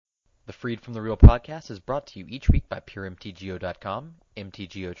The Freed from the Real podcast is brought to you each week by PureMTGO.com,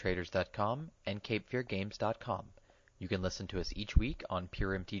 MTGOTraders.com, and CapeFearGames.com. You can listen to us each week on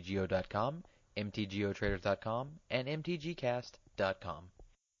PureMTGO.com, MTGOTraders.com, and MTGCast.com.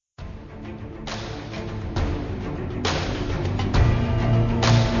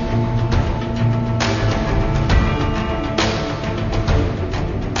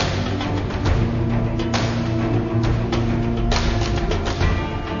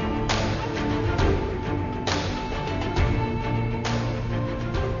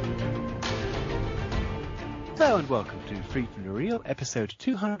 Hello and welcome to Free from the Real, episode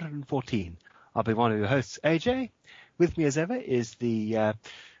 214. I'll be one of your hosts, AJ. With me as ever is the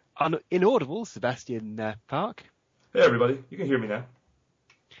inaudible Sebastian Park. Hey everybody, you can hear me now.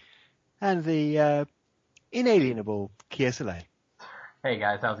 And the inalienable Kia Soleil. Hey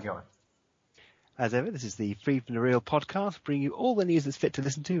guys, how's it going? As ever, this is the Free from the Real podcast, bringing you all the news that's fit to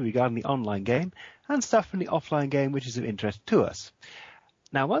listen to regarding the online game and stuff from the offline game which is of interest to us.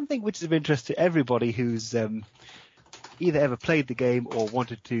 Now, one thing which is of interest to everybody who's either ever played the game or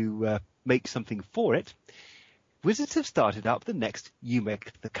wanted to make something for it, Wizards have started up the next You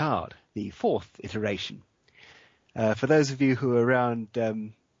Make the Card, the fourth iteration. For those of you who are around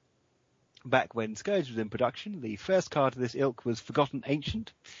back when Scourge was in production, the first card of this ilk was Forgotten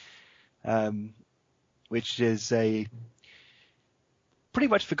Ancient, which is a pretty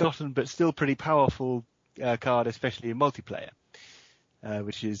much forgotten but still pretty powerful card, especially in multiplayer.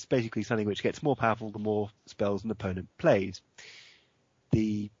 Which is basically something which gets more powerful the more spells an opponent plays.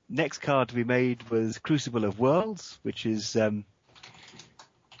 The next card to be made was Crucible of Worlds, which is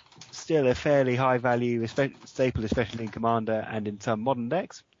still a fairly high value staple, especially in Commander and in some modern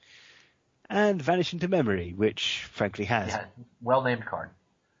decks. And Vanish into Memory, which frankly has. Yeah, well-named card.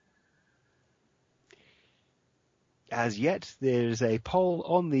 As yet, there's a poll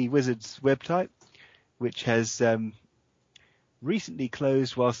on the Wizards website, which has recently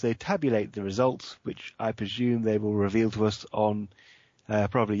closed whilst they tabulate the results, which I presume they will reveal to us on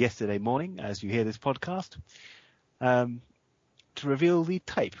probably yesterday morning as you hear this podcast, to reveal the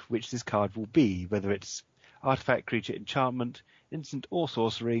type which this card will be, whether it's artifact, creature, enchantment, instant or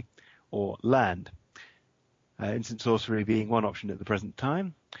sorcery, or land. Instant sorcery being one option at the present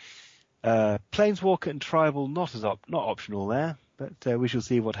time. Planeswalker and tribal not optional there, but we shall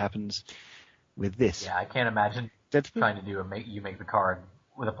see what happens with this. Yeah, I can't imagine trying to do you make the card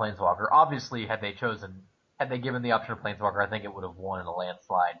with a Planeswalker. Obviously, had they given the option of Planeswalker, I think it would have won in a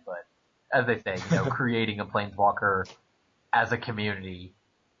landslide. But as they say, creating a Planeswalker as a community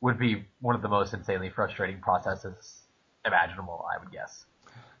would be one of the most insanely frustrating processes imaginable, I would guess.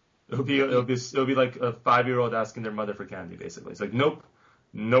 It'll be like a 5-year-old asking their mother for candy, basically. It's like nope,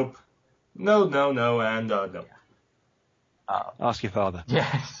 no, and no. Ask your father.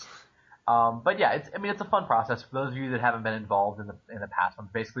 Yes. But yeah, it's a fun process. For those of you that haven't been involved in the past ones,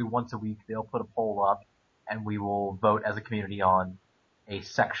 basically once a week they'll put a poll up and we will vote as a community on a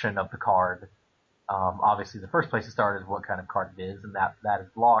section of the card. Obviously the first place to start is what kind of card it is, and that is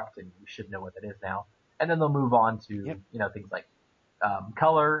locked, and you should know what that is now. And then they'll move on to, things like,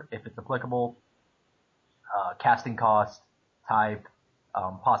 color, if it's applicable, casting cost, type,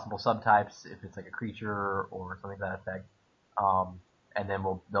 possible subtypes, if it's like a creature or something to that effect. And then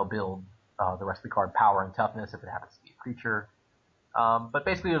they'll build the rest of the card power and toughness if it happens to be a creature. But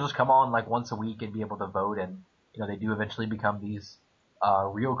basically you'll just come on like once a week and be able to vote, and they do eventually become these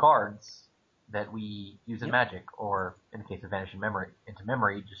real cards that we use in Magic, or in the case of Vanish into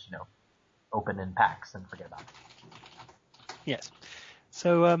Memory, just open in packs and forget about it. Yes.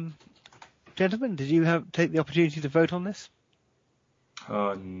 So, gentlemen, did you take the opportunity to vote on this?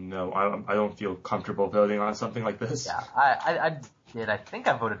 No, I don't feel comfortable voting on something like this. Yeah, I did. I think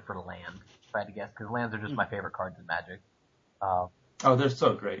I voted for land, if I had to guess, because lands are just my favorite cards in Magic. They're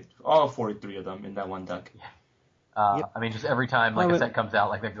so great. All 43 of them in that one deck. Yeah. I mean, just every time a set comes out,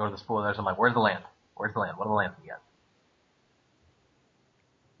 like they go to the spoilers, I'm like, where's the land? Where's the land? What are the lands we got?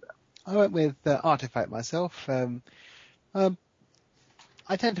 I went with Artifact myself.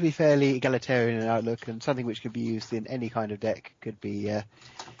 I tend to be fairly egalitarian in outlook, and something which could be used in any kind of deck could be, A,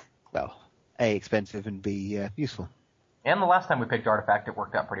 expensive, and B, useful. And the last time we picked Artifact, it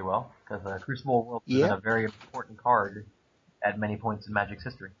worked out pretty well, because Crucible of Worlds is a very important card at many points in Magic's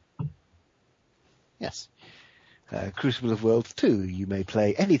history. Yes. Crucible of Worlds 2, you may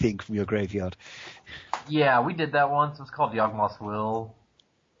play anything from your graveyard. Yeah, we did that once. It was called Yawgmoth's Will,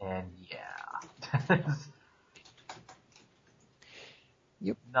 and yeah.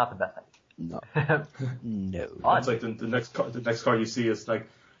 Yep. Not the best idea. No. It's like the next card you see is like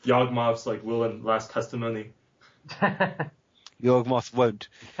Yawgmoth's like Will and Last Testimony. Yawgmoth won't.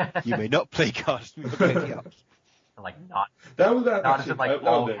 You may not play cards from your graveyard. Like not That would not actually, as in like that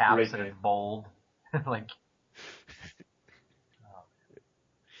all would be a caps great and name. in bold. Like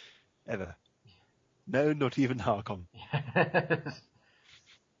Ever. No, not even Harkon.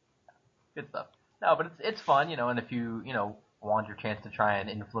 good stuff. No, but it's fun, and if you want your chance to try and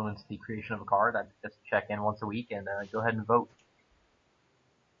influence the creation of a card, I'd just check in once a week and go ahead and vote.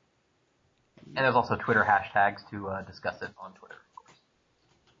 And there's also Twitter hashtags to discuss it on Twitter, of course.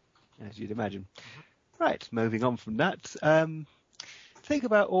 As you'd imagine. Right, moving on from that. Think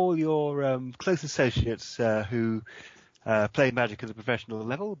about all your close associates who play Magic at a professional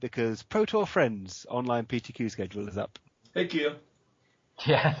level, because Pro Tour Friends online PTQ schedule is up. Thank you.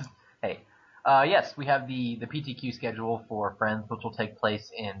 Yes. Hey. Yes, we have the PTQ schedule for Friends, which will take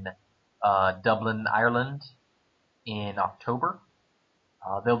place in Dublin, Ireland in October.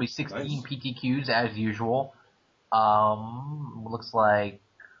 There'll be 16 PTQs as usual. Looks like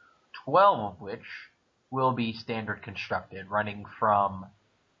 12 of which will be standard constructed, running from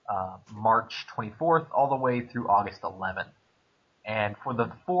March 24th all the way through August 11th. And for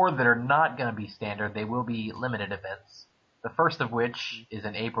the 4 that are not going to be standard, they will be limited events. The first of which is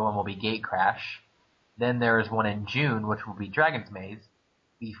in April and will be Gate Crash. Then there is one in June, which will be Dragon's Maze.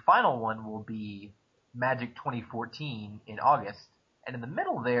 The final one will be Magic 2014 in August. And in the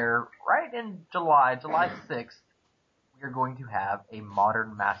middle there, right in July 6th, we are going to have a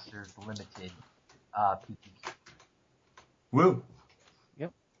Modern Masters Limited PTQ. Woo.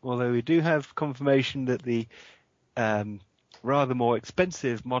 Yep. Although we do have confirmation that the rather more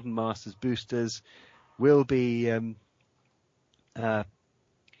expensive Modern Masters boosters will be that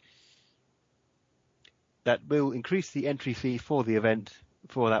will increase the entry fee for the event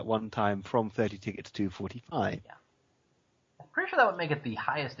for that one time from 30 tickets to 45. Yeah. I'm pretty sure that would make it the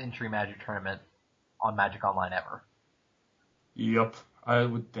highest entry Magic tournament on Magic Online ever. Yep, I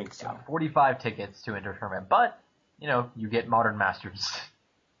would think so. Yeah, 45 tickets to enter a tournament, but you get Modern Masters,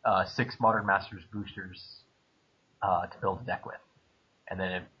 6 Modern Masters boosters to build a deck with, and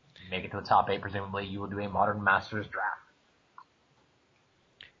then if you make it to the top 8, presumably you will do a Modern Masters draft.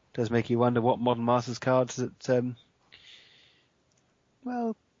 Does make you wonder what Modern Masters cards that,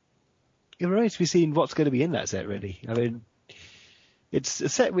 well, it remains to be seen what's going to be in that set, really. I mean, it's a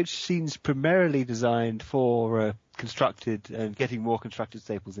set which seems primarily designed for constructed and getting more constructed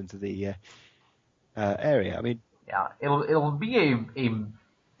staples into the area. I mean, yeah, it'll be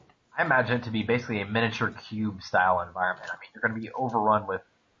I imagine it to be basically a miniature cube style environment. I mean, you're going to be overrun with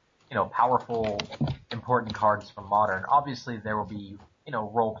powerful, important cards from Modern. Obviously, there will be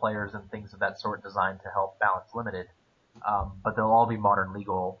role players and things of that sort designed to help balance Limited, but they'll all be Modern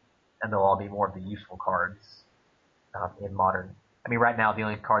legal, and they'll all be more of the useful cards in Modern. I mean, right now, the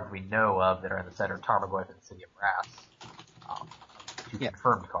only cards we know of that are in the set are Tarmogoyf and City of Brass. 2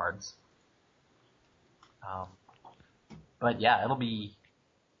 confirmed cards. But yeah, it'll be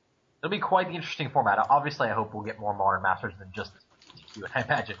quite the interesting format. Obviously, I hope we'll get more Modern Masters than just this PTQ, and I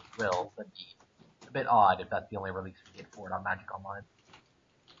imagine we will. That'd be a bit odd if that's the only release we get for it on Magic Online.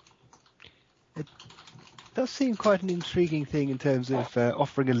 it does seem quite an intriguing thing in terms of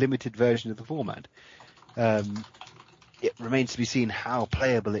offering a limited version of the format. It remains to be seen how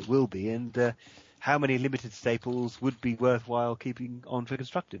playable it will be, and how many limited staples would be worthwhile keeping on for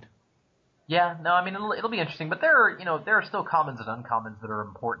constructed. Yeah, no, I mean it'll be interesting, but there are still commons and uncommons that are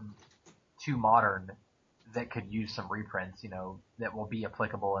important to Modern that could use some reprints, that will be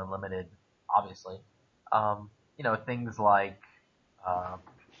applicable and limited, obviously. Things like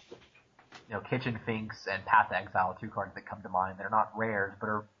Kitchen Finks and Path to Exile, 2 cards that come to mind. They're not rares, but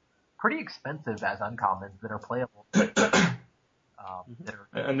are pretty expensive as uncommons that are playable.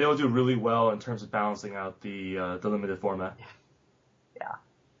 And they'll do really well in terms of balancing out the limited format. Yeah.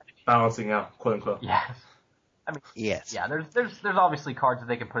 Balancing out, quote unquote. Yes. I mean, yes. Yeah, there's obviously cards that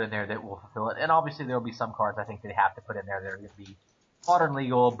they can put in there that will fulfill it, and obviously there will be some cards I think they have to put in there that are going to be Modern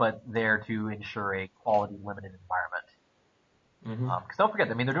legal, but there to ensure a quality limited environment. Because don't forget,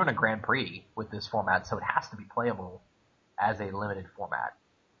 I mean, they're doing a Grand Prix with this format, so it has to be playable as a limited format.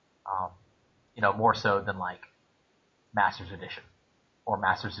 More so than like Masters Edition or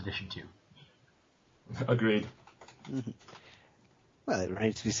Masters Edition 2. Agreed. Mm-hmm. Well, it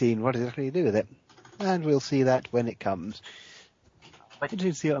remains to be seen what exactly you do with it. And we'll see that when it comes. But you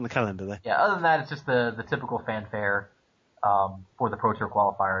do see it on the calendar there. Yeah, other than that, it's just the typical fanfare for the Pro Tour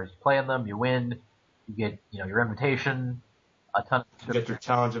qualifiers. You play in them, you win, you get your invitation, a ton of... You get your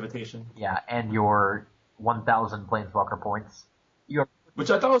challenge invitation. Yeah, and your 1,000 Planeswalker points. Which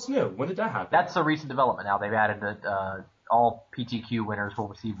I thought was new. When did that happen? That's a recent development now. They've added that all PTQ winners will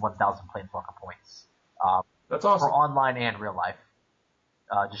receive 1,000 Planeswalker points. That's awesome. For online and real life.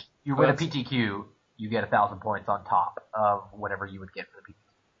 Just you win a PTQ, you get 1,000 points on top of whatever you would get for the PTQ.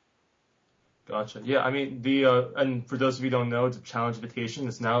 Gotcha. Yeah, I mean, and for those of you who don't know, the challenge invitation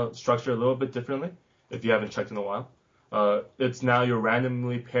is now structured a little bit differently, if you haven't checked in a while. It's now you're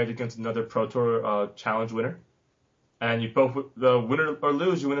randomly paired against another Pro Tour challenge winner. And you both, the winner or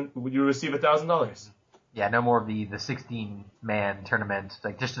lose, you receive $1,000. Yeah, no more of the 16-man tournament,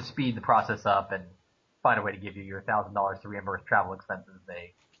 like just to speed the process up and find a way to give you your $1,000 to reimburse travel expenses.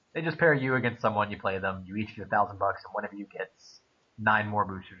 They just pair you against someone, you play them, you each get $1,000, and one of you gets 9 more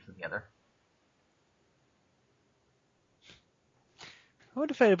boosters than the other. I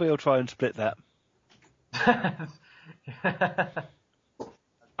wonder if anybody will try and split that.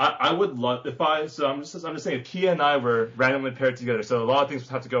 I would love I'm just saying if Kia and I were randomly paired together, so a lot of things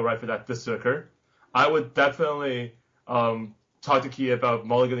would have to go right for this to occur. I would definitely talk to Kia about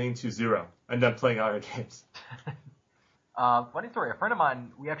mulliganing to 0 and then playing out our games. Funny story. A friend of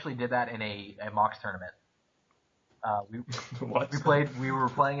mine, we actually did that in a Mox tournament. What? We were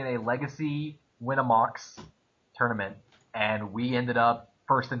playing in a Legacy Win a Mox tournament, and we ended up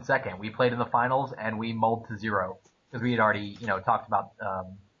first and second. We played in the finals, and we mulled to 0 because we had already, talked about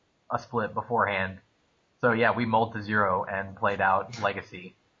a split beforehand. So yeah, we mulled to 0 and played out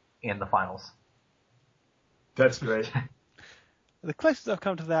Legacy in the finals. That's great. The closest I've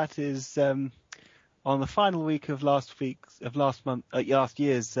come to that is on the final week of last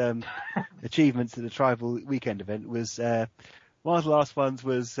year's achievements at the Tribal Weekend event was one of the last ones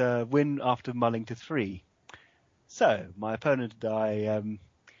was win after mulling to 3. So my opponent and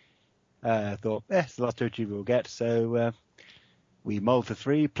I thought, it's the last achievement we'll get. So we mulled to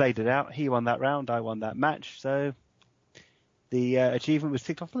 3, played it out. He won that round, I won that match. So the achievement was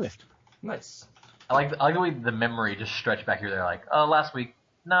ticked off the list. Nice. I like the way the memory just stretched back here. They're like, oh, last week.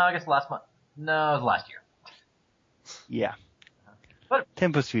 No, I guess last month. No, it was last year. Yeah. But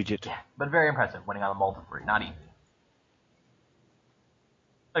Tempus fugit. Yeah, but very impressive winning on a mull to 3. Not easy.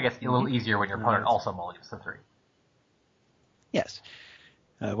 I guess a little easier when your opponent also mulliganes to 3. Yes.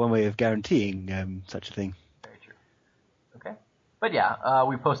 One way of guaranteeing such a thing. Very true. Okay. But yeah,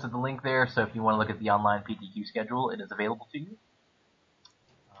 we posted the link there, so if you want to look at the online PTQ schedule, it is available to you.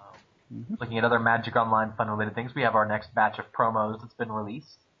 Looking at other Magic Online fun-related things, we have our next batch of promos that's been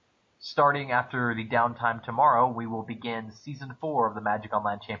released. Starting after the downtime tomorrow, we will begin Season 4 of the Magic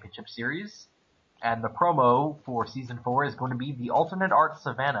Online Championship Series. And the promo for Season 4 is going to be the alternate art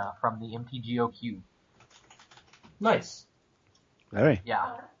Savannah from the MTGO Cube. Nice. Very.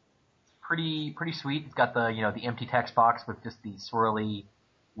 Yeah. Pretty sweet. It's got the empty text box with just the swirly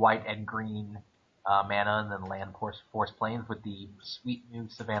white and green mana and then land force planes with the sweet new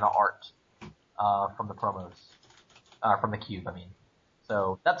Savannah art from the promos. From the cube, I mean.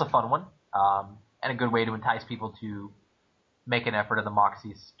 So that's a fun one. And a good way to entice people to make an effort of the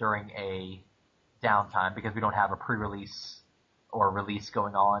Moxies during a downtime because we don't have a pre-release or release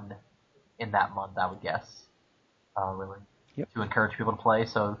going on in that month, I would guess. Really. Yep. To encourage people to play.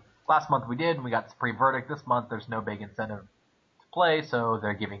 So last month we did, and we got Supreme Verdict. This month there's no big incentive to play, so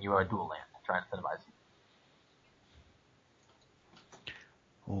they're giving you a dual land to try and incentivize you.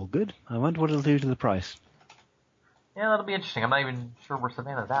 All good. I wonder what it'll do to the price. Yeah, that'll be interesting. I'm not even sure where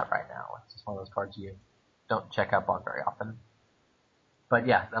Savannah's at right now. It's just one of those cards you don't check up on very often. But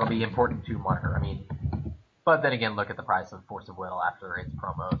yeah, that'll be important to monitor. I mean, but then again, look at the price of Force of Will after its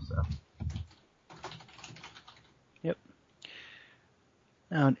promo, so. Yep.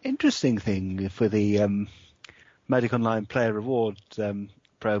 Now, an interesting thing for the Magic Online Player Reward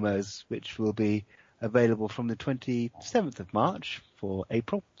promos, which will be available from the 27th of March for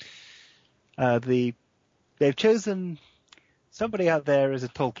April. They've chosen somebody out there as a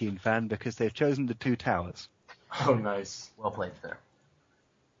Tolkien fan because they've chosen the 2 towers. Oh, nice. Well played, sir.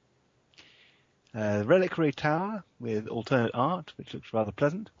 Reliquary Tower with alternate art, which looks rather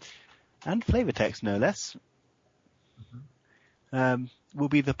pleasant, and flavor text, no less. Will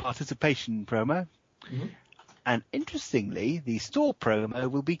be the participation promo. Mm-hmm. And interestingly, the store promo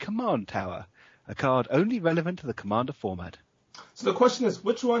will be Command Tower, a card only relevant to the Commander format. So the question is,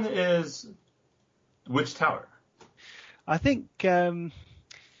 which one is which tower? I think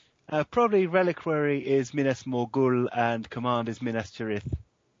probably Reliquary is Minas Morgul and Command is Minas Tirith.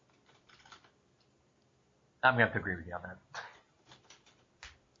 I'm going to have to agree with you on that.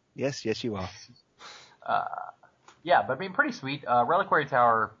 Yes, you are. Yeah, but I mean, pretty sweet. Reliquary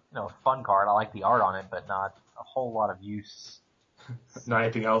Tower, fun card. I like the art on it, but not a whole lot of use. Not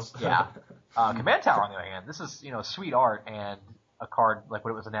anything else? Yeah. Command Tower, on the other hand, this is, sweet art and a card, like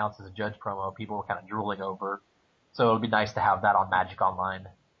when it was announced as a Judge promo, people were kind of drooling over. So it would be nice to have that on Magic Online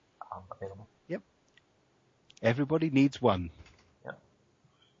available. Yep. Everybody needs one. Yep.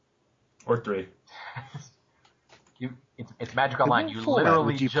 Or 3. It's Magic Online. what You format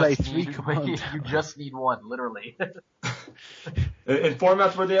literally would you play just 3 need commands? you just need one, literally. In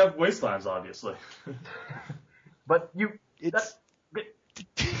formats where they have wastelands, obviously. But you It's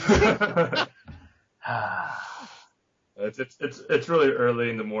it's really early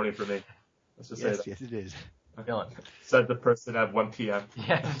in the morning for me. Let's just say yes, that. yes, it is. Dylan. Said the person at 1 p.m.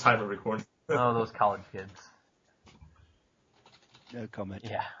 Yeah. time of recording. Oh, those college kids. No comment.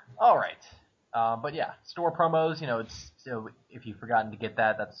 Yeah. All right. But yeah, store promos. It's so if you've forgotten to get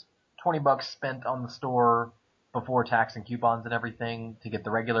that, that's $20 spent on the store before tax and coupons and everything to get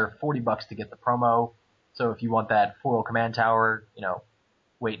the regular, $40 to get the promo. So if you want that foil command tower,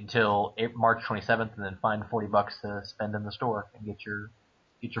 wait until March 27th and then find $40 to spend in the store and get your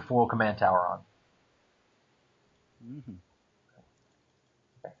foil command tower on. Mm-hmm.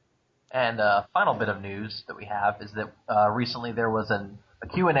 And final bit of news that we have is that recently there was a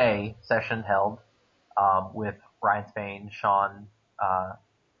Q&A session held with Ryan Spain, Sean,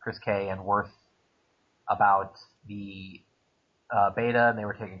 Chris K, and Worth about the beta, and they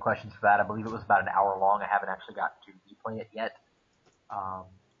were taking questions for that. I believe it was about an hour long. I haven't actually gotten to replay it yet.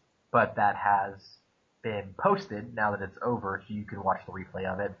 But that has been posted now that it's over, so you can watch the replay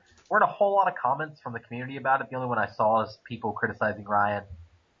of it. Weren't a whole lot of comments from the community about it. The only one I saw is people criticizing Ryan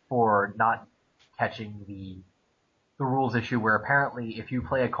for not catching the rules issue where apparently if you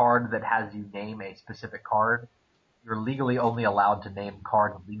play a card that has you name a specific card, you're legally only allowed to name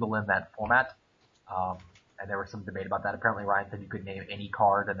cards legal in that format. And there was some debate about that. Apparently Ryan said you could name any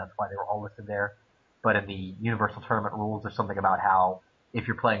card, and that's why they were all listed there. But in the Universal Tournament rules, there's something about how if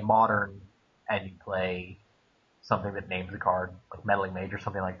you're playing Modern and you play something that names a card, like Meddling Mage or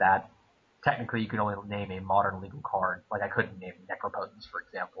something like that, technically you can only name a Modern legal card. Like I couldn't name Necropotence, for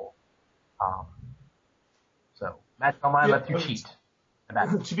example. So Magic Online lets you cheat.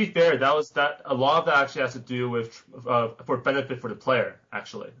 To be fair, a lot of that actually has to do with for benefit for the player,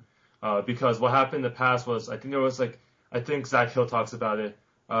 actually. Because what happened in the past was, I think Zach Hill talks about it.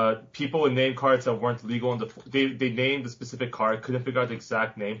 People would name cards that weren't legal, they named the specific card, couldn't figure out the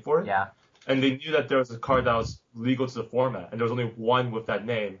exact name for it. Yeah. And they knew that there was a card that was legal to the format, and there was only one with that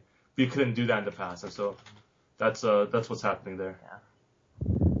name. But you couldn't do that in the past, and so that's what's happening there. Yeah.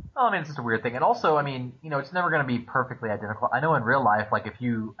 Well, I mean, it's just a weird thing. And also, I mean, it's never going to be perfectly identical. I know in real life, like I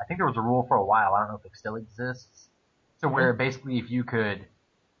think there was a rule for a while, I don't know if it still exists, so where basically if you could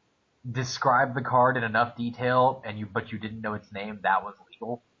describe the card in enough detail but you didn't know its name, that was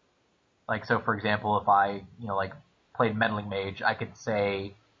legal. Like, so for example, if I, played Meddling Mage, I could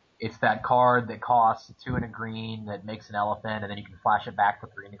say it's that card that costs 2 and a green that makes an elephant, and then you can flash it back for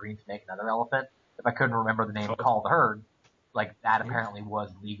 3 and a green to make another elephant. If I couldn't remember the name Call the Herd, like that apparently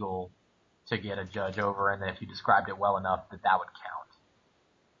was legal to get a judge over, and then if you described it well enough, that would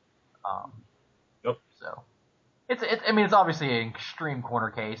count. Yep. So it's obviously an extreme corner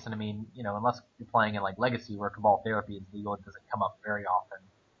case, and I mean, unless you're playing in like Legacy where Cabal Therapy is legal, it doesn't come up very often.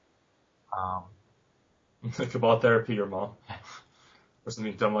 Cabal Therapy or mom. Or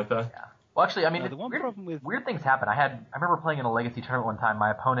something dumb like that. Yeah. Well, actually, I mean, the one problem with weird things happen. I remember playing in a Legacy tournament one time. My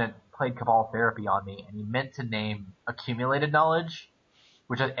opponent played Cabal Therapy on me, and he meant to name Accumulated Knowledge,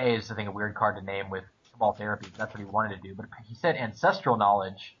 which is I think a weird card to name with Cabal Therapy. That's what he wanted to do, but he said Ancestral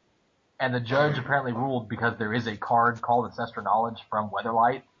Knowledge, and the judge apparently ruled because there is a card called Ancestral Knowledge from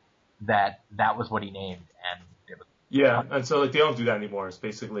Weatherlight that was what he named, and it was. Yeah, and so they don't do that anymore. It's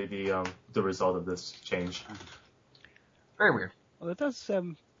basically the result of this change. Very weird. Well, it does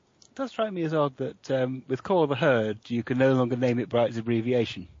strike me as odd that with Call of the Herd, you can no longer name it by its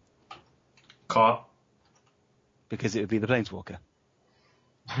abbreviation. Caw. Because it would be the Planeswalker.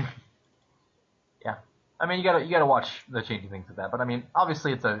 Yeah. I mean, you gotta watch the changing things with that. But I mean,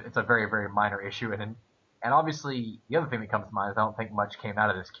 obviously it's a very, very minor issue, and obviously the other thing that comes to mind is I don't think much came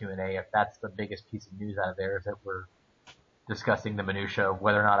out of this Q&A. If that's the biggest piece of news out of there, is that we're discussing the minutia of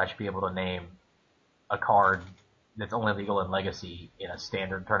whether or not I should be able to name a card that's only legal in Legacy in a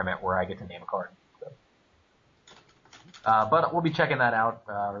standard tournament where I get to name a card. So. But we'll be checking that out,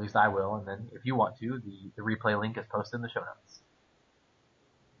 or at least I will, and then if you want to, the replay link is posted in the show notes.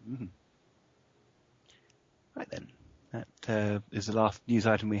 Mm-hmm. Right then, that is the last news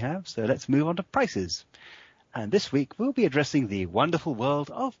item we have, so let's move on to prices. And this week we'll be addressing the wonderful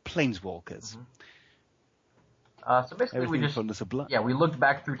world of Planeswalkers. Mm-hmm. So basically we looked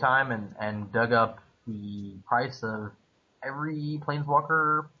back through time and dug up the price of every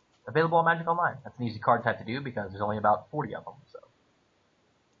Planeswalker available on Magic Online. That's an easy card type to do because there's only about 40 of them. So.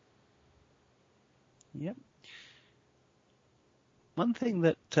 Yep. One thing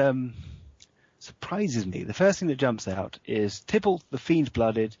that surprises me. The first thing that jumps out is Tybalt the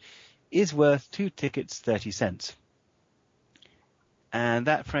Fiend-Blooded is worth 2 tickets, 30 cents. And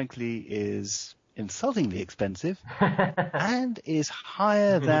that, frankly, is insultingly expensive and is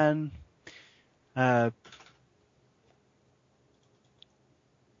higher than no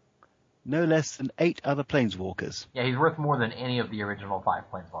less than 8 other Planeswalkers. Yeah, he's worth more than any of the original 5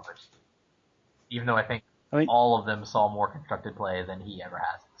 Planeswalkers. Even though I think I mean, all of them saw more constructed play than he ever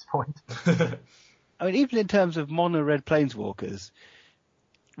has at this point. I mean, even in terms of mono-red Planeswalkers,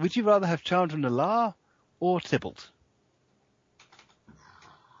 would you rather have Chandra Nalaar or Tybalt?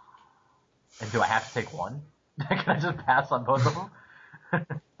 And do I have to take one? Can I just pass on both of them?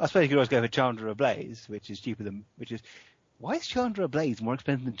 I suppose you could always go for Chandra Ablaze, which is cheaper than... Why is Chandra Ablaze more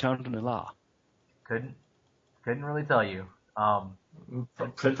expensive than Chandra Nalaar? Couldn't really tell you.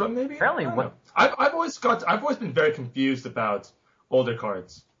 Print run maybe? Apparently, I've always been very confused about older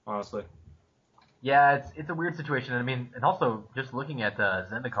cards, honestly. Yeah, it's a weird situation. I mean, and also just looking at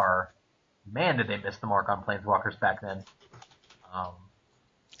Zendikar, man, did they miss the mark on Planeswalkers back then.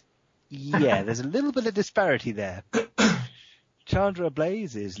 Yeah, there's a little bit of disparity there. Chandra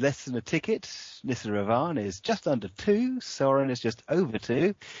Ablaze is less than a ticket. Nissa Ravan is just under 2. Sorin is just over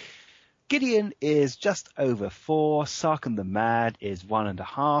 2. Gideon is just over 4. Sarkhan the Mad is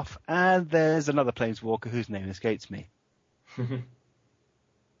 1.5. And there's another Planeswalker whose name escapes me.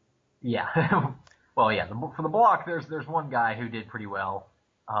 Yeah. Well, yeah, for the block, there's one guy who did pretty well.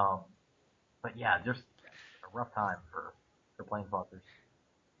 But yeah, just a rough time for Planeswalkers.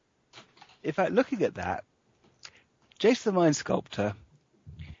 In fact, looking at that, Jace the Mind Sculptor,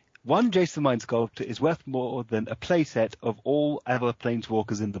 one Jace the Mind Sculptor is worth more than a playset of all other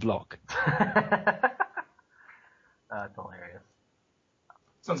Planeswalkers in the block. That's hilarious.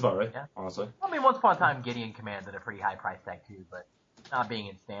 Sounds about right, Yeah. honestly. I mean, once upon a time, Gideon commanded a pretty high price tag too, but not being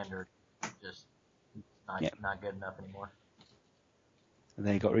in standard, just not good enough anymore. And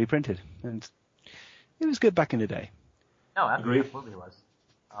then he got reprinted. And it was good back in the day. No, Agreed. absolutely was.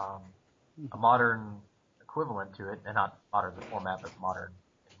 A modern equivalent to it, and not modern the format, but modern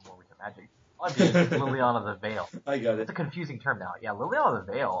in more recent Magic. Liliana the Veil. I got it. It's a confusing term now. Yeah, Liliana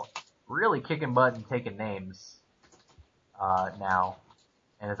the Veil, really kicking butt and taking names now,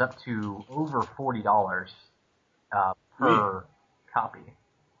 and is up to over $40 per copy.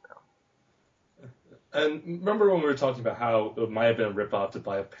 So. And remember when we were talking about how it might have been a ripoff to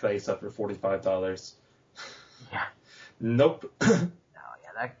buy a playset for $45? Yeah. Nope. No,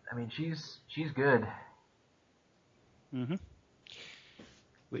 yeah, she's good. Mm-hmm.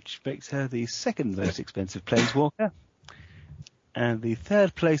 Which makes her the second most expensive Planeswalker. And the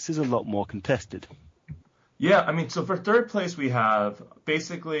third place is a lot more contested. Yeah, I mean, so for third place we have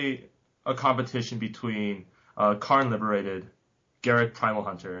basically a competition between Karn Liberated, Garrett Primal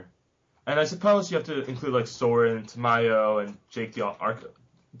Hunter, and I suppose you have to include like Sorin, Tamayo, and Jake the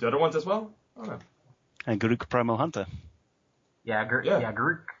other ones as well? I don't know. And Garuk Primal Hunter. Yeah,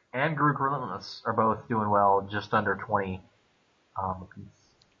 Garuk and Garuk Relentless are both doing well, just under 20 apiece.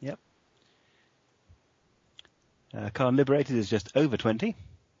 Yep. Karn Liberated is just over 20.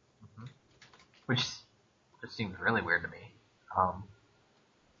 Mm-hmm. Which just seems really weird to me.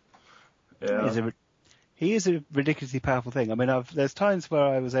 Yeah. He is a ridiculously powerful thing. I mean, there's times where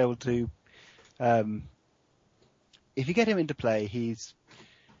I was able to, if you get him into play, he's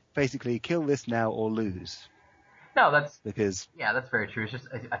basically kill this now or lose. No, that's very true. It's just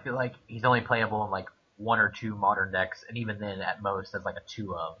I feel like he's only playable in like 1 or 2 modern decks, and even then, at most, as like a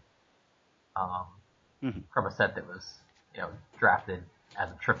 2 of, from a set that was drafted as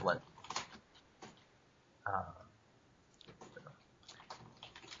a triplet.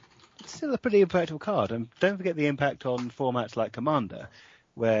 It's still a pretty impactful card, and don't forget the impact on formats like Commander,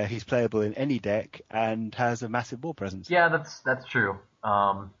 where he's playable in any deck and has a massive ball presence. Yeah, that's true.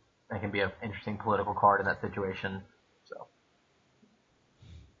 It can be an interesting political card in that situation. So.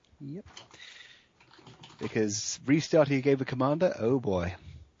 Yep. Because restarting a game of Commander, oh boy.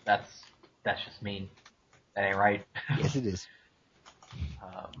 That's just mean. That ain't right. Yes, it is.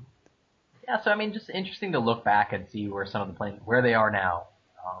 Yeah, so I mean, just interesting to look back and see where some of the where they are now,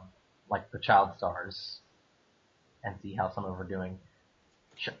 like the Child Stars, and see how some of them are doing.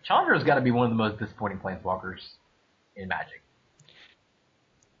 Chandra's got to be one of the most disappointing Planeswalkers in Magic.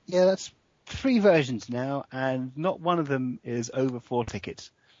 Yeah, that's 3 versions now, and not one of them is over 4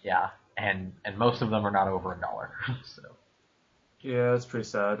 tickets. Yeah, and most of them are not over $1. So. Yeah, it's pretty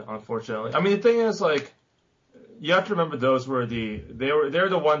sad, unfortunately. I mean, the thing is, like, you have to remember those were they're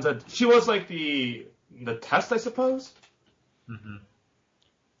the ones that she was like the test, I suppose. Mm-hmm.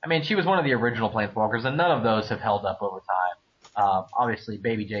 I mean, she was one of the original Planeswalkers, and none of those have held up over time. Obviously,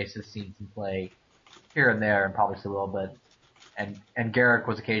 Baby Jace has seen some play here and there, and probably still a little bit. And Garrick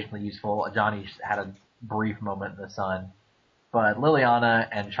was occasionally useful. Johnny had a brief moment in the sun. But Liliana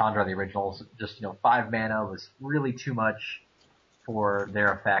and Chandra, the originals, just, 5 mana was really too much for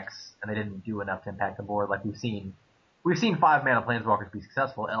their effects, and they didn't do enough to impact the board. Like we've seen 5 mana Planeswalkers be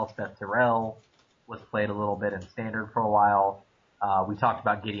successful. Elspeth Tyrell was played a little bit in Standard for a while. We talked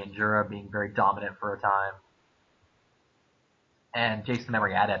about Gideon Jura being very dominant for a time. And Jason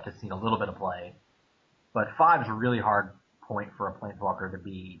Memory Adept has seen a little bit of play. But 5 is a really hard point for a Planeswalker to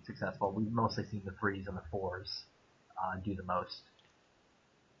be successful. We've mostly seen the 3s and the 4s do the most.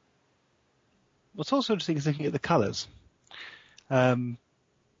 What's also interesting is looking at the colours.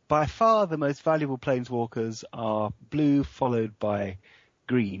 By far the most valuable Planeswalkers are blue followed by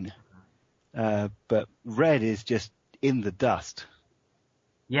green. But red is just in the dust.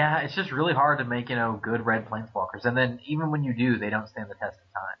 Yeah, it's just really hard to make, good red Planeswalkers. And then even when you do, they don't stand the test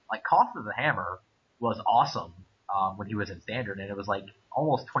of time. Like, Cost of the Hammer was awesome when he was in Standard, and it was like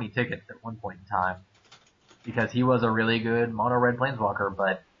almost 20 tickets at one point in time. Because he was a really good mono red Planeswalker,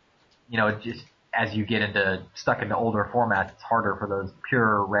 but, just as you get stuck into older formats, it's harder for those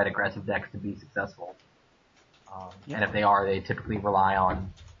pure red aggressive decks to be successful. And if they are, they typically rely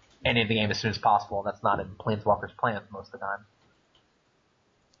on ending the game as soon as possible. That's not in Planeswalker's plans most of the time.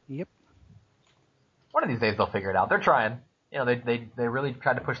 Yep. One of these days they'll figure it out. They're trying. They really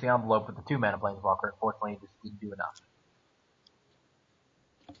tried to push the envelope with the 2 mana Planeswalker. Unfortunately, it just didn't do enough.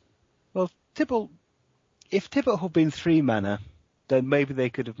 Well, if Tibble had been 3 mana, then maybe they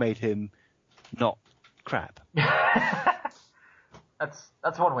could have made him not crap.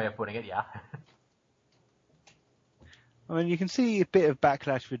 That's one way of putting it, yeah. I mean, you can see a bit of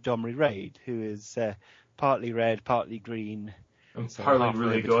backlash with Domri Raid, who is partly red, partly green. And so partly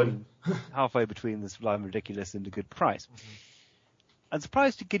really good. Halfway between the Sublime Ridiculous and a good price. Mm-hmm. I'm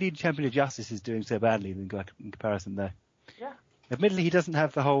surprised Gideon Champion of Justice is doing so badly in comparison, though. Yeah. Admittedly, he doesn't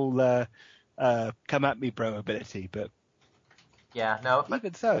have the whole come at me bro ability, but yeah, no. But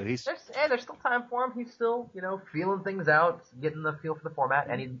even so, there's still time for him. He's still, feeling things out, getting the feel for the format,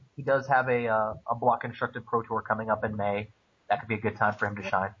 and he does have a block constructed Pro Tour coming up in May. That could be a good time for him to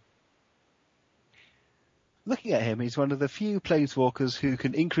shine. Looking at him, he's one of the few Planeswalkers who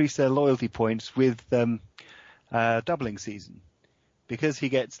can increase their loyalty points with doubling season. Because he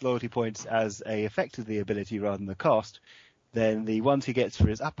gets loyalty points as a effect of the ability rather than the cost, then the ones he gets for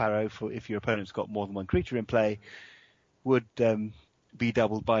his up arrow, for if your opponent's got more than one creature in play, would be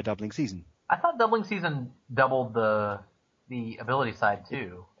doubled by doubling season. I thought doubling season doubled the ability side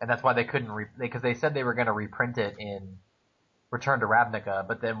too, and that's why they couldn't because they said they were going to reprint it in Return to Ravnica,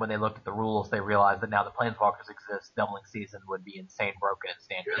 but then when they looked at the rules, they realized that now the Planeswalkers exist, doubling season would be insane broken in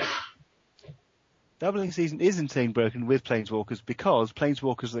Standard. Doubling season is insane broken with Planeswalkers because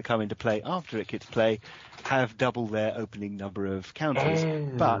Planeswalkers that come into play after it gets play have double their opening number of counters.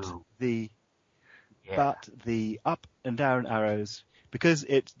 Ew. But the up and down arrows, because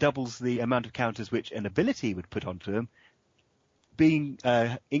it doubles the amount of counters which an ability would put onto them, being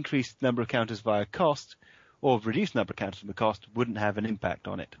increased number of counters via cost or reduced number of counters from the cost wouldn't have an impact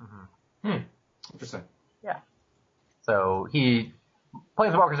on it. Mm-hmm. Interesting. Yeah. So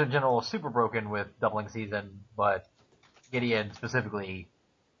Planeswalkers in general are super broken with doubling season, but Gideon specifically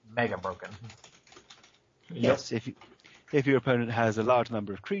mega broken. Yes, if your opponent has a large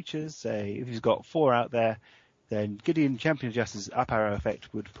number of creatures, say if he's got 4 out there, then Gideon Champion of Justice's up arrow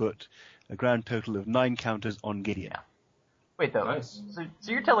effect would put a grand total of 9 counters on Gideon. Yeah. Wait though, nice.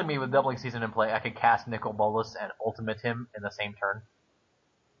 So you're telling me with doubling season in play, I could cast Nicol Bolas and ultimate him in the same turn?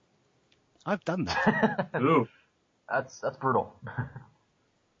 I've done that. Ooh. That's brutal.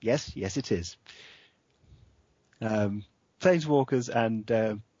 Yes, it is. Planeswalkers and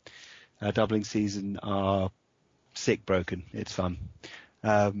doubling season are sick broken. It's fun.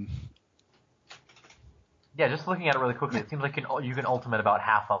 Yeah, just looking at it really quickly, it seems like you can ultimate about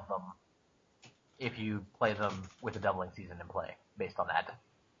half of them if you play them with a doubling season in play, based on that.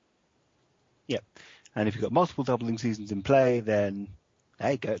 Yeah, and if you've got multiple doubling seasons in play, then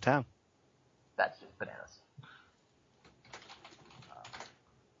hey, go to town. That's just bananas.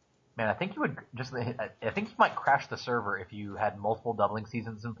 Man, I think you might crash the server if you had multiple doubling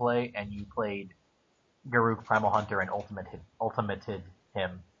seasons in play and you played Garruk Primal Hunter and ultimated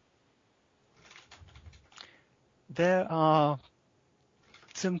him. There are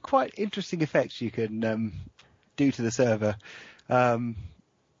some quite interesting effects you can do to the server.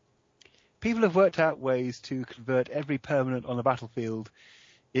 People have worked out ways to convert every permanent on a battlefield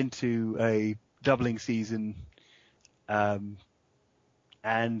into a doubling season,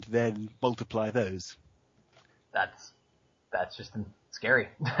 and then multiply those. That's that's just scary.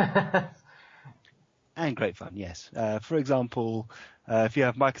 And great fun, yes. For example, if you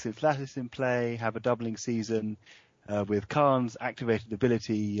have Mycosynth Lattice in play, have a doubling season with Khan's activated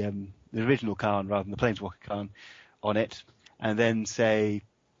ability, the original Khan rather than the Planeswalker Khan, on it, and then say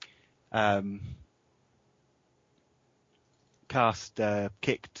cast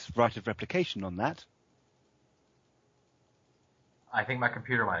kicked Rite of Replication on that. I think my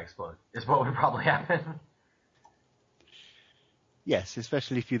computer might explode, is what would probably happen. Yes,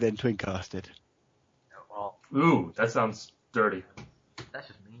 especially if you then twin cast it. Well, Ooh, that sounds dirty. that's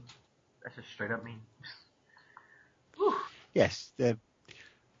just mean. That's just straight up mean. Yes,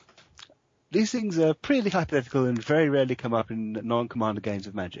 these things are pretty hypothetical and very rarely come up in non-commander games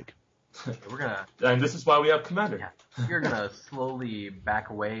of Magic. We're gonna. And this is why we have Commander. Yeah, you're gonna slowly back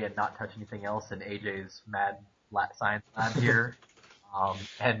away and not touch anything else in AJ's mad science lab here,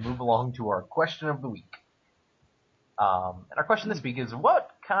 and move along to our question of the week. And our question this week is: what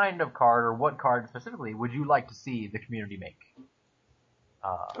kind of card, or what card specifically, would you like to see the community make?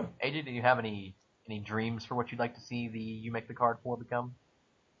 AJ, do you have any dreams for what you'd like to see you make the card for become?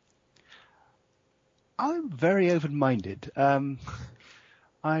 I'm very open-minded.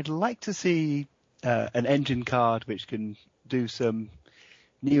 I'd like to see an engine card which can do some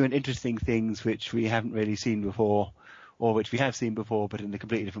new and interesting things which we haven't really seen before, or which we have seen before but in a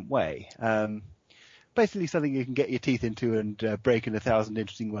completely different way. Basically something you can get your teeth into and break in 1,000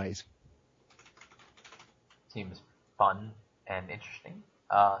 interesting ways. Seems fun and interesting.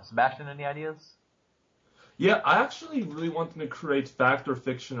 Sebastian, any ideas? Yeah, I actually really want them to create fact or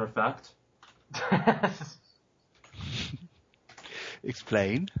fiction or fact.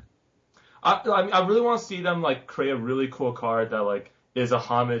 Explain. I really want to see them like create a really cool card that like is a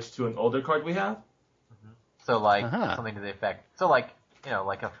homage to an older card we have. So like something to the effect. So like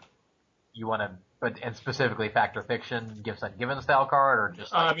like if you want to, and specifically fact or fiction, give some given style card or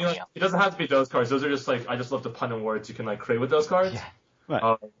just. Like, it doesn't have to be those cards. Those are just like I just love the pun and words you can like create with those cards. Yeah.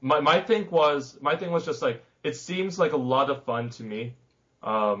 Right. My thing was just like it seems like a lot of fun to me.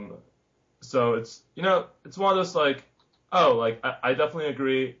 So it's it's one of those like I definitely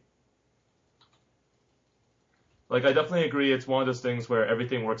agree. Like I definitely agree. It's one of those things where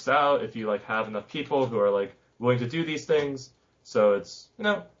everything works out if you like have enough people who are like willing to do these things. So it's I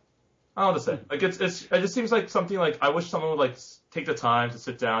don't know what to say. Like it just seems like something like I wish someone would like take the time to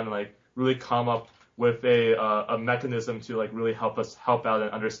sit down and like really come up with a mechanism to like really help out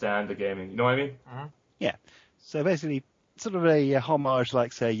and understand the gaming. You know what I mean? Mm-hmm. Yeah. So basically, sort of a homage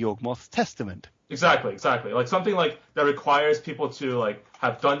like, say, Yawgmoth's Testament. Exactly. Like something like that requires people to like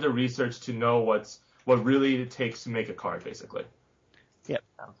have done the research to know what really it takes to make a card, basically. Yep.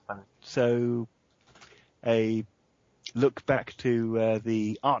 Sounds fun. So a look back to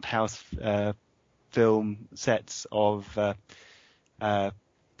the art house film sets of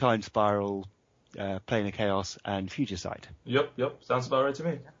Time Spiral, Planar Chaos, and Future Sight. Yep. Sounds about right to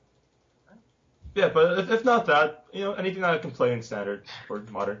me. Yeah, but if not that, anything that I can play in Standard or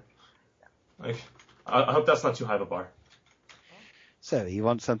Modern. Like, I hope that's not too high of a bar. So you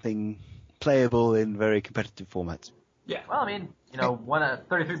want something playable in very competitive formats. Yeah. Well, I mean,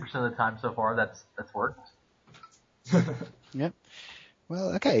 33% of the time so far that's worked. Yep.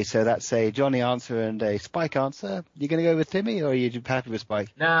 Well, okay, so that's a Johnny answer and a Spike answer. You going to go with Timmy, or are you happy with Spike?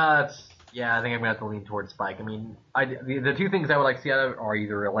 Nah, I think I'm going to have to lean towards Spike. I mean, the two things I would like to see out of it are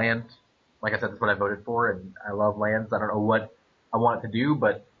either a land. Like I said, that's what I voted for, and I love lands. I don't know what I want it to do,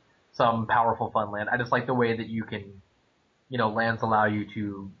 but some powerful, fun land. I just like the way that you can, lands allow you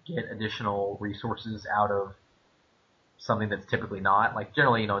to get additional resources out of something that's typically not. Like,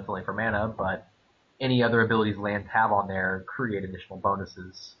 generally, it's only for mana, but any other abilities lands have on there create additional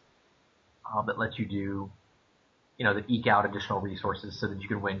bonuses that let you do, that eke out additional resources so that you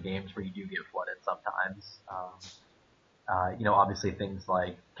can win games where you do get flooded sometimes. Obviously things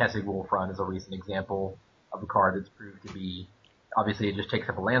like Kessig Wolfrun is a recent example of a card that's proved to be, obviously it just takes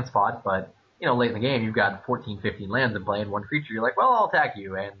up a land spot, but, late in the game you've got 14, 15 lands in play and one creature, you're like, well, I'll attack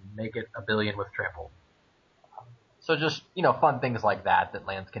you and make it 1 billion with trample. So just, fun things like that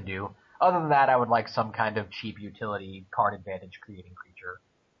lands can do. Other than that, I would like some kind of cheap utility card advantage creating creature,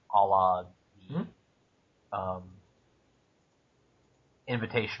 a la the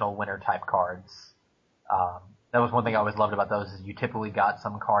invitational winner type cards. That was one thing I always loved about those is you typically got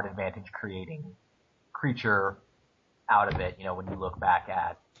some card advantage creating creature out of it. When you look back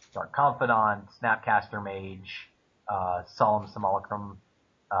at Dark Confidant, Snapcaster Mage, Solemn Simulacrum,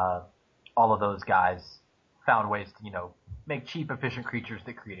 all of those guys found ways to, make cheap, efficient creatures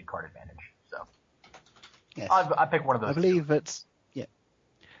that created card advantage. So, yes. I pick one of those. I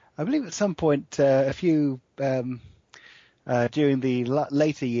believe at some point a few During the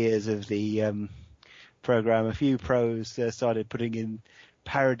later years of the program, a few pros started putting in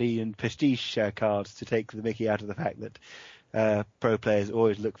parody and pastiche cards to take the mickey out of the fact that pro players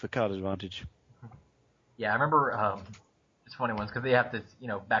always look for card advantage. Yeah, I remember it's funny ones because they have to,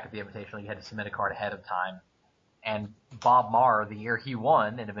 back at the Invitational, you had to submit a card ahead of time. And Bob Marr, the year he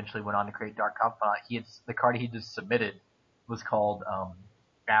won and eventually went on to create Dark Confidant, the card he just submitted was called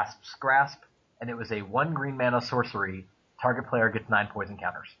Gasp's Grasp, and it was a 1 green mana sorcery. Target player gets 9 poison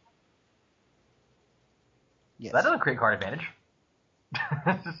counters. Yes. So that doesn't create card advantage.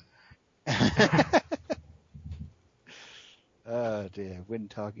 Oh dear, win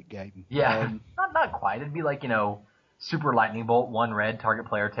target game. Yeah, not quite. It'd be like, Super Lightning Bolt, 1 red, target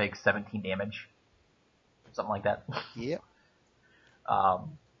player takes 17 damage. Something like that. Yep.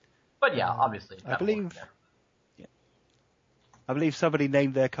 But yeah, obviously. I believe somebody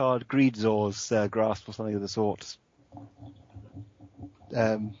named their card Greedzor's Grasp or something of the sort.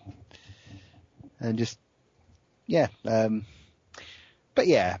 And just, yeah. But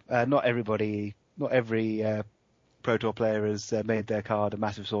yeah, not every Pro Tour player has made their card a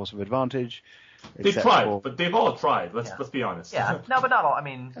massive source of advantage. They've tried, but they've all tried. Let's be honest. Yeah, no, but not all. I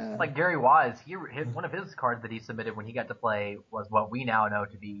mean, like Gary Wise, one of his cards that he submitted when he got to play was what we now know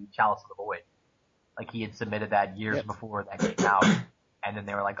to be Chalice of the Void. Like he had submitted that years before that came out, and then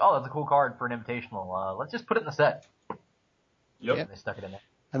they were like, "Oh, that's a cool card for an Invitational. Let's just put it in the set." Yep. And they stuck it in there.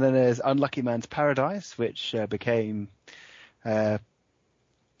 And then there's Unlucky Man's Paradise, which became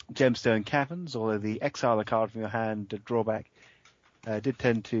Gemstone Caverns, although the exile a card from your hand, the drawback, did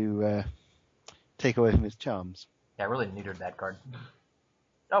tend to take away from its charms. Yeah, I really neutered that card.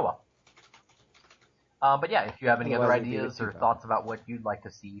 Oh well. But yeah, if you have any other ideas or thoughts about what you'd like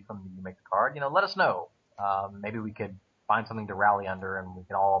to see from the You Make the Card, let us know. Maybe we could find something to rally under and we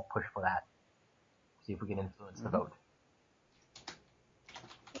can all push for that. See if we can influence the vote.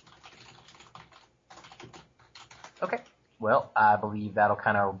 Okay. Well, I believe that'll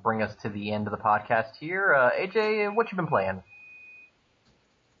kind of bring us to the end of the podcast here. AJ, what you been playing?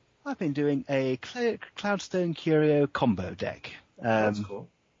 I've been doing a Cloudstone Curio combo deck. That's cool.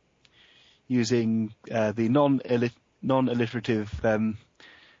 Using the non-alliterative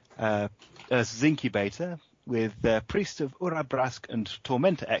Urza's Incubator with Priest of Urabrask and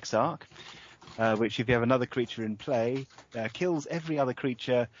Tormentor Exarch, which if you have another creature in play, kills every other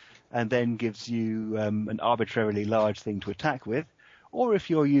creature and then gives you an arbitrarily large thing to attack with. Or if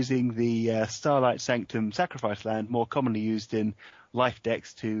you're using the Starlight Sanctum Sacrifice Land, more commonly used in life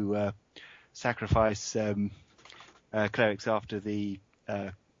decks to sacrifice clerics after the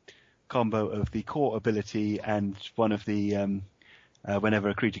combo of the core ability and one of the whenever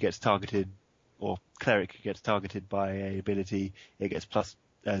a creature gets targeted or cleric gets targeted by a ability, it gets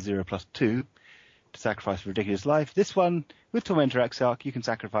 +0/+2 to sacrifice for ridiculous life. This one, with Tormentor Exarch, you can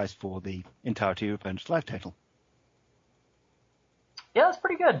sacrifice for the entirety of your opponent's life total. Yeah, that's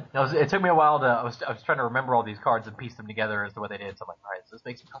pretty good. It took me a while I was trying to remember all these cards and piece them together as to what they did. So I'm like, all right, so this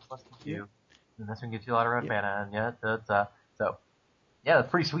makes it cost less than 2, and this one gives you a lot of red mana, and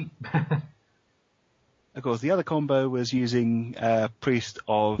that's pretty sweet. Of course, the other combo was using Priest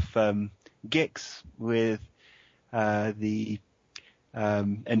of Gix with the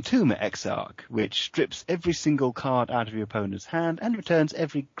Entomb Exarch, which strips every single card out of your opponent's hand and returns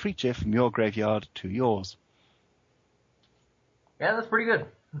every creature from your graveyard to yours. Yeah, that's pretty good.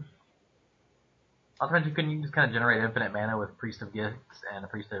 Otherwise, you just kind of generate infinite mana with Priest of Gix and a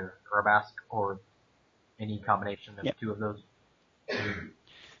Priest of Urabrask, or any combination of two of those.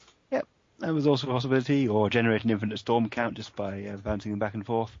 Yep, that was also a possibility, or generate an infinite storm count just by bouncing them back and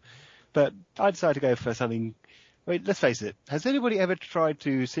forth. But I decided to go for something. Wait, let's face it. Has anybody ever tried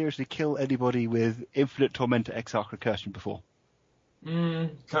to seriously kill anybody with Infinite Tormentor Exarch Recursion before?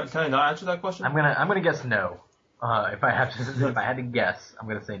 Can I not answer that question? I'm gonna guess no. If I had to guess, I'm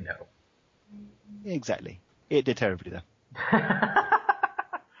gonna say no. Exactly. It did terribly though.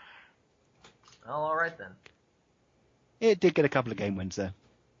 Well, all right then. It did get a couple of game wins though.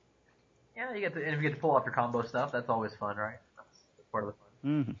 Yeah, if you get to pull off your combo stuff, that's always fun, right? That's part of the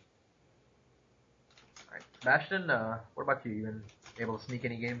fun. Mm-hmm. All right, Sebastian, what about you? You been able to sneak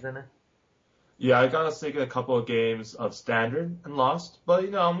any games in? Yeah, I got to sneak in a couple of games of Standard and Lost, but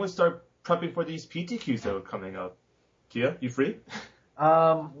I'm gonna start prepping for these PTQs that are coming up. Tia, you free?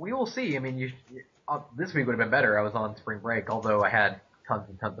 We will see. I mean, this week would have been better. I was on spring break, although I had tons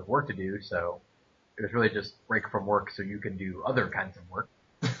and tons of work to do, so it was really just break from work so you can do other kinds of work.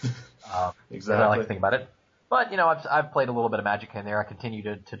 Exactly. I like to think about it. But, I've played a little bit of Magic in there. I continue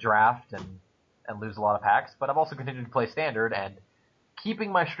to draft and lose a lot of packs, but I've also continued to play Standard and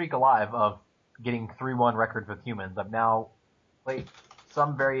keeping my streak alive of getting 3-1 records with humans. I've now played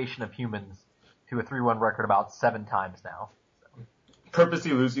some variation of humans to a 3-1 record about 7 times now. So.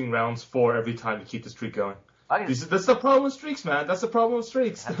 Purposely losing rounds 4 every time to keep the streak going. That's the problem with streaks, man. That's the problem with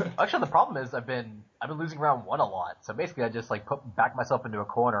streaks. Actually, the problem is I've been losing round 1 a lot. So basically, I just like back myself into a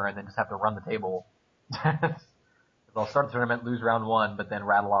corner and then just have to run the table. I'll start the tournament, lose round 1, but then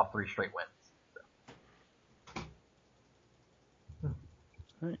rattle off 3 straight wins. So.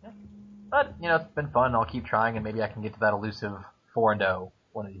 Right. But it's been fun. I'll keep trying, and maybe I can get to that elusive 4-0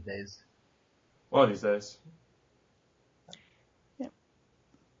 one of these days. One of these days. Yeah.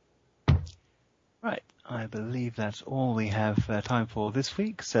 Right. I believe that's all we have time for this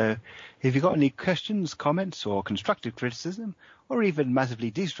week. So if you've got any questions, comments, or constructive criticism, or even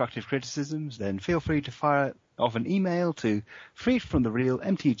massively destructive criticisms, then feel free to fire off an email to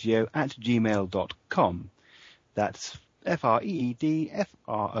freedfromtherealmtgo@gmail.com. That's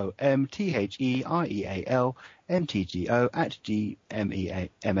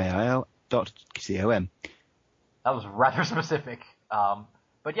freedfromtherealmtgo@gmail.com. That was rather specific.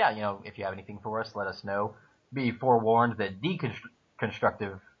 But yeah, if you have anything for us, let us know. Be forewarned that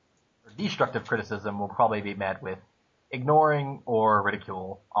destructive criticism will probably be met with ignoring or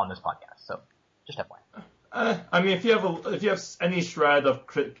ridicule on this podcast. So, just FYI. I mean, if you have any shred of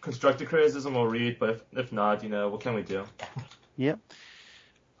constructive criticism, we'll read. But if not, what can we do? Yep.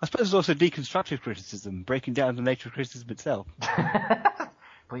 I suppose there's also deconstructive criticism, breaking down the nature of criticism itself.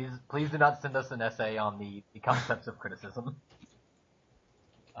 Please do not send us an essay on the concepts of criticism.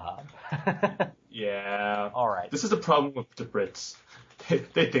 Yeah. All right. This is the problem with the Brits.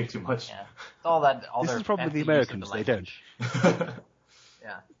 They think too much. Yeah. It's all that. This is the problem with the Americans. They don't. Yeah.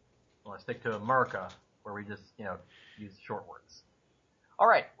 I want to stick to America, where we just use short words. All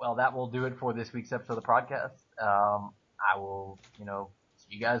right. Well, that will do it for this week's episode of the podcast. I will see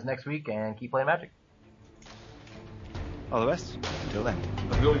you guys next week and keep playing Magic. All the best. Until then.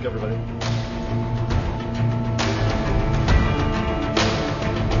 Have a good week, everybody.